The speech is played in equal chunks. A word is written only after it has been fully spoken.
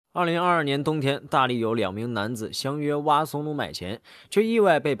2022年冬天，大理有2名男子相约挖松露卖钱，却意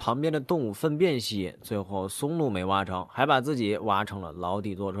外被旁边的动物粪便吸引，最后松露没挖成，还把自己挖成了牢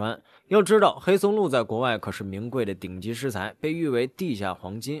底坐穿。要知道，黑松露在国外可是名贵的顶级食材，被誉为地下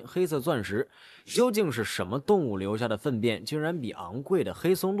黄金、黑色钻石。究竟是什么动物留下的粪便，竟然比昂贵的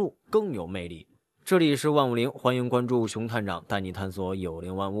黑松露更有魅力？这里是万物灵，欢迎关注熊探长，带你探索有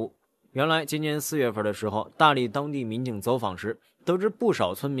灵万物。原来今年4月份的时候，大理当地民警走访时，得知不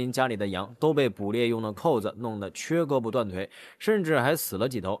少村民家里的羊都被捕猎用的扣子弄得缺胳膊断腿，甚至还死了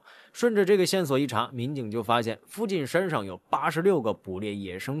几头。顺着这个线索一查，民警就发现附近山上有86个捕猎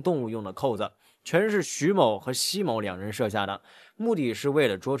野生动物用的扣子，全是徐某和西某2人设下的，目的是为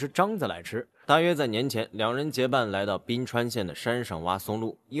了捉只獐子来吃。大约在年前，2人结伴来到宾川县的山上挖松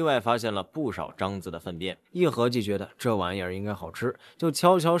露，意外发现了不少獐子的粪便。一合计觉得这玩意儿应该好吃，就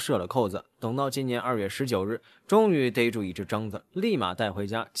悄悄设了扣子。等到今年2月19日，终于逮住一只獐子，立马带回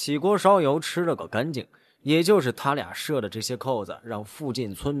家起锅烧油吃了个干净。也就是他俩设的这些扣子，让附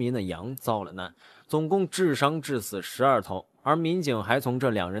近村民的羊遭了难，总共致伤致死12头。而民警还从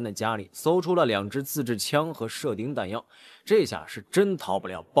这2人的家里搜出了2支自制枪和射钉弹药，这下是真逃不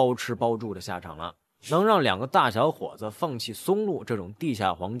了包吃包住的下场了。能让2个大小伙子放弃松露这种地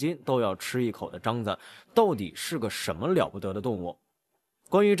下黄金都要吃一口的獐子，到底是个什么了不得的动物？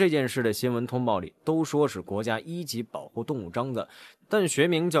关于这件事的新闻通报里都说是国家1级保护动物獐子，但学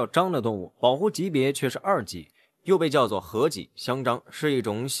名叫獐的动物，保护级别却是2级，又被叫做河脊香獐，是一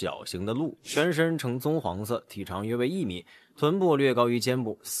种小型的鹿，全身呈棕黄色，体长约为1米，臀部略高于肩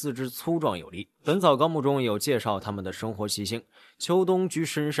部，四肢粗壮有力。本草纲目中有介绍它们的生活习性，秋冬居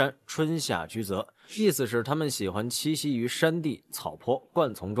深山，春夏居泽，意思是它们喜欢栖息于山地、草坡、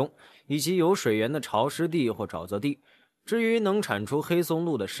灌丛中，以及有水源的潮湿地或沼泽地。至于能产出黑松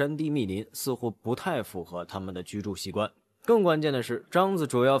露的山地密林，似乎不太符合它们的居住习惯。更关键的是，獐子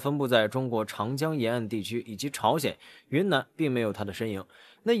主要分布在中国长江沿岸地区以及朝鲜、云南，并没有它的身影。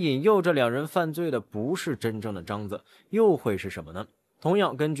那引诱这2人犯罪的不是真正的獐子，又会是什么呢？同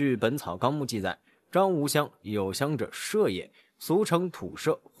样，根据《本草纲目》记载，獐无香，有香者麝也，俗称土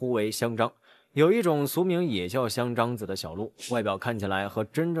麝，呼为香獐。有一种俗名也叫香獐子的小鹿，外表看起来和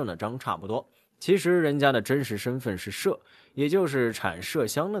真正的獐差不多，其实人家的真实身份是麝，也就是产麝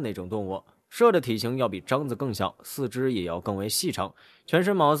香的那种动物。麝的体型要比獐子更小，四肢也要更为细长，全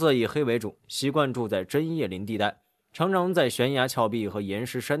身毛色以黑为主，习惯住在针叶林地带，常常在悬崖峭壁和岩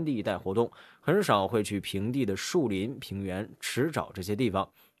石山地一带活动，很少会去平地的树林、平原、池沼这些地方，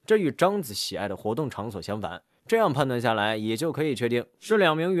这与獐子喜爱的活动场所相反。这样判断下来，也就可以确定，这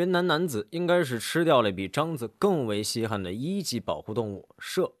2名云南男子应该是吃掉了比獐子更为稀罕的1级保护动物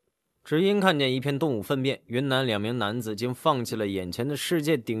麝。只因看见一片动物粪便，云南2名男子竟放弃了眼前的世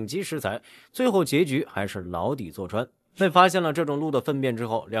界顶级食材，最后结局还是牢底坐穿。被发现了这种鹿的粪便之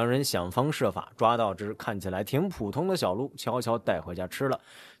后，2人想方设法抓到只看起来挺普通的小鹿，悄悄带回家吃了。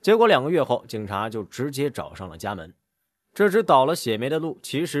结果2个月后，警察就直接找上了家门。这只倒了血霉的鹿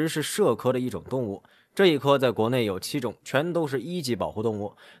其实是麝科的一种动物，这一科在国内有7种，全都是1级保护动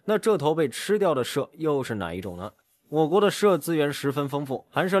物。那这头被吃掉的麝又是哪一种呢？我国的麝资源十分丰富，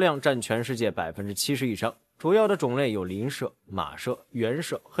含麝量占全世界70%以上。主要的种类有林麝、马麝、原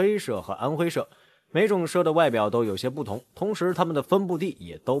麝、黑麝和安徽麝。每种麝的外表都有些不同，同时它们的分布地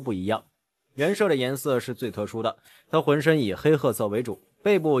也都不一样。原麝的颜色是最特殊的，它浑身以黑褐色为主，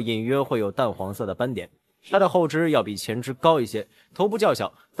背部隐约会有淡黄色的斑点。它的后肢要比前肢高一些，头部较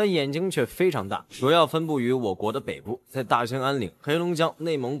小，但眼睛却非常大，主要分布于我国的北部，在大兴安岭、黑龙江、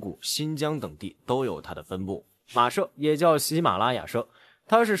内蒙古、新疆等地都有它的分布。马麝也叫喜马拉雅麝，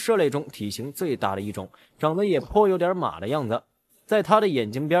它是麝类中体型最大的一种，长得也颇有点马的样子。在它的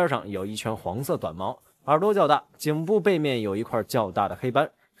眼睛边上有一圈黄色短毛，耳朵较大，颈部背面有一块较大的黑斑，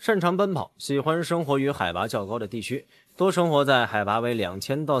擅长奔跑，喜欢生活于海拔较高的地区，多生活在海拔为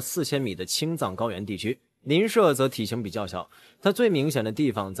2000到4000米的青藏高原地区。林麝则体型比较小，它最明显的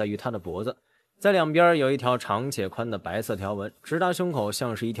地方在于它的脖子，在两边有一条长且宽的白色条纹，直达胸口，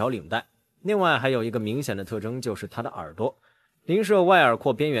像是一条领带。另外还有一个明显的特征，就是它的耳朵。林麝外耳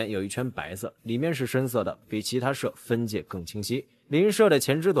廓边缘有一圈白色，里面是深色的，比其他麝分界更清晰。林麝的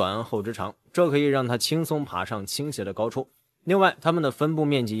前肢短，后肢长，这可以让它轻松爬上倾斜的高处。另外，它们的分布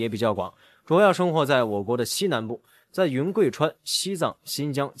面积也比较广，主要生活在我国的西南部，在云贵川、西藏、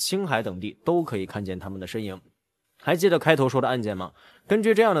新疆、青海等地都可以看见它们的身影。还记得开头说的案件吗？根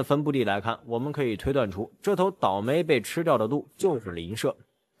据这样的分布地来看，我们可以推断出这头倒霉被吃掉的鹿就是林麝。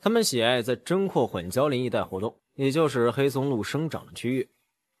它们喜爱在针阔混交林一带活动，也就是黑松露生长的区域。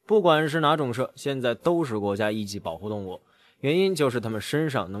不管是哪种麝，现在都是国家1级保护动物，原因就是它们身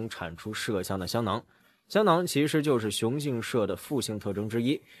上能产出麝香的香囊。香囊其实就是雄性麝的副性特征之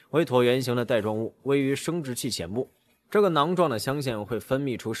一，为椭圆形的带状物，位于生殖器前部。这个囊状的香腺会分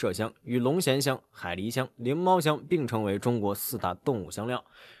泌出麝香，与龙涎香、海狸香、灵猫香并称为中国4大动物香料。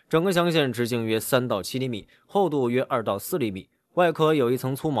整个香腺直径约3到7厘米，厚度约2到4厘米，外壳有一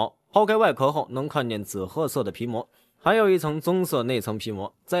层粗毛，抛开外壳后能看见紫褐色的皮膜，还有一层棕色内层皮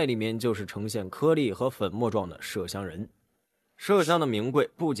膜，在里面就是呈现颗粒和粉末状的麝香仁。麝香的名贵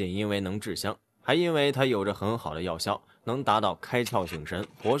不仅因为能制香，还因为它有着很好的药效，能达到开窍醒神、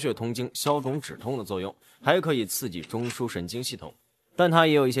活血通经、消肿止痛的作用，还可以刺激中枢神经系统。但它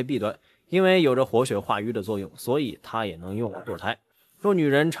也有一些弊端，因为有着活血化瘀的作用，所以它也能用来堕胎。若女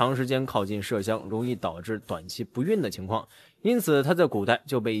人长时间靠近麝香，容易导致短期不孕的情况，因此它在古代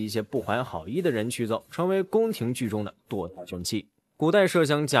就被一些不怀好意的人取走，成为宫廷剧中的堕胎凶器。古代麝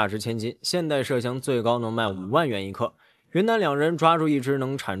香价值千金，现代麝香最高能卖5万元一克。云南两人抓住一只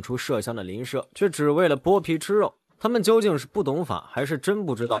能产出麝香的林麝，却只为了剥皮吃肉。他们究竟是不懂法，还是真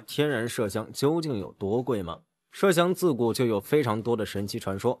不知道天然麝香究竟有多贵吗？麝香自古就有非常多的神奇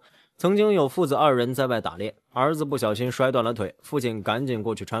传说。曾经有父子2人在外打猎，儿子不小心摔断了腿，父亲赶紧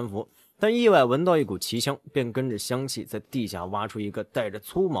过去搀扶，但意外闻到一股奇香，便跟着香气在地下挖出一个带着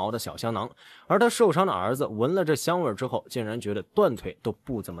粗毛的小香囊。而他受伤的儿子闻了这香味之后，竟然觉得断腿都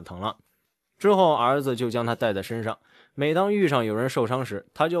不怎么疼了。之后儿子就将它带在身上，每当遇上有人受伤时，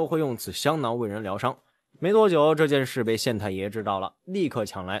他就会用此香囊为人疗伤。没多久，这件事被县太爷知道了，立刻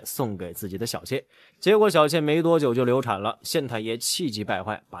抢来送给自己的小妾。结果小妾没多久就流产了，县太爷气急败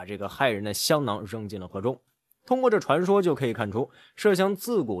坏，把这个害人的香囊扔进了河中。通过这传说就可以看出，麝香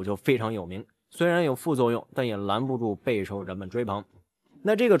自古就非常有名，虽然有副作用，但也拦不住备受人们追捧。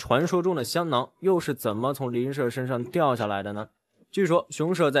那这个传说中的香囊又是怎么从林麝身上掉下来的呢？据说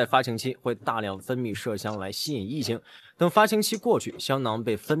雄麝在发情期会大量分泌麝香来吸引异性，等发情期过去，香囊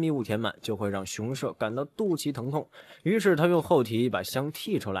被分泌物填满，就会让雄麝感到肚脐疼痛，于是他用后蹄把香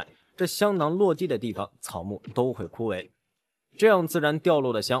剔出来，这香囊落地的地方草木都会枯萎。这样自然掉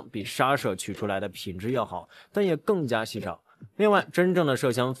落的香比杀麝取出来的品质要好，但也更加稀少。另外，真正的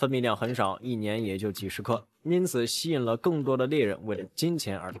麝香分泌量很少，一年也就几十克，因此吸引了更多的猎人为了金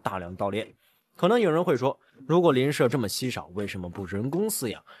钱而大量盗猎。可能有人会说，如果林麝这么稀少，为什么不人工饲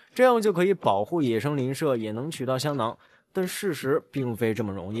养？这样就可以保护野生林麝，也能取到香囊。但事实并非这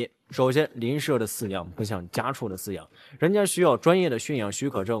么容易。首先，林麝的饲养不像家畜的饲养，人家需要专业的驯养许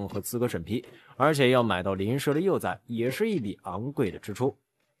可证和资格审批，而且要买到林麝的幼崽，也是一笔昂贵的支出。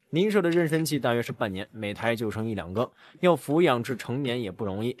林麝的妊娠期大约是半年，每胎就生1-2个，要抚养至成年也不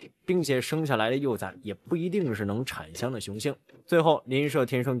容易，并且生下来的幼崽也不一定是能产香的雄性。最后，林麝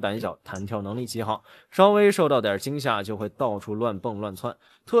天生胆小，弹跳能力极好，稍微受到点惊吓就会到处乱蹦乱窜，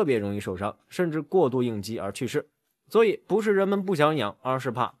特别容易受伤，甚至过度应激而去世。所以不是人们不想养，而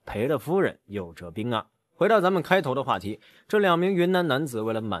是怕赔了夫人又折兵啊。回到咱们开头的话题，这2名云南男子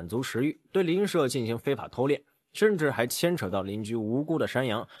为了满足食欲，对林麝进行非法偷猎，甚至还牵扯到邻居无辜的山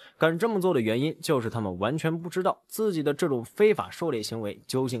羊。敢这么做的原因，就是他们完全不知道自己的这种非法狩猎行为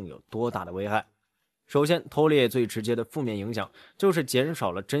究竟有多大的危害。首先，偷猎最直接的负面影响就是减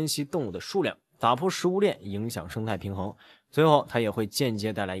少了珍稀动物的数量，打破食物链，影响生态平衡。最后，它也会间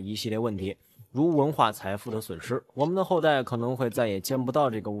接带来一系列问题，如文化财富的损失，我们的后代可能会再也见不到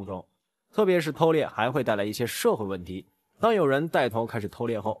这个物种。特别是偷猎还会带来一些社会问题，当有人带头开始偷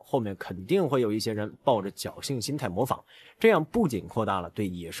猎后，后面肯定会有一些人抱着侥幸心态模仿，这样不仅扩大了对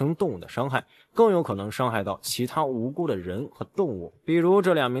野生动物的伤害，更有可能伤害到其他无辜的人和动物。比如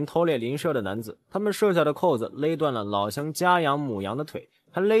这2名偷猎林麝的男子，他们设下的扣子勒断了老乡家养母羊的腿，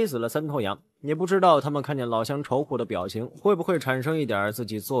还勒死了3头羊，也不知道他们看见老乡愁苦的表情，会不会产生一点自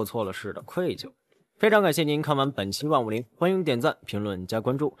己做错了事的愧疚。非常感谢您看完本期万物灵，欢迎点赞、评论、加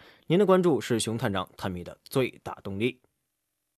关注，您的关注是熊探长探秘的最大动力。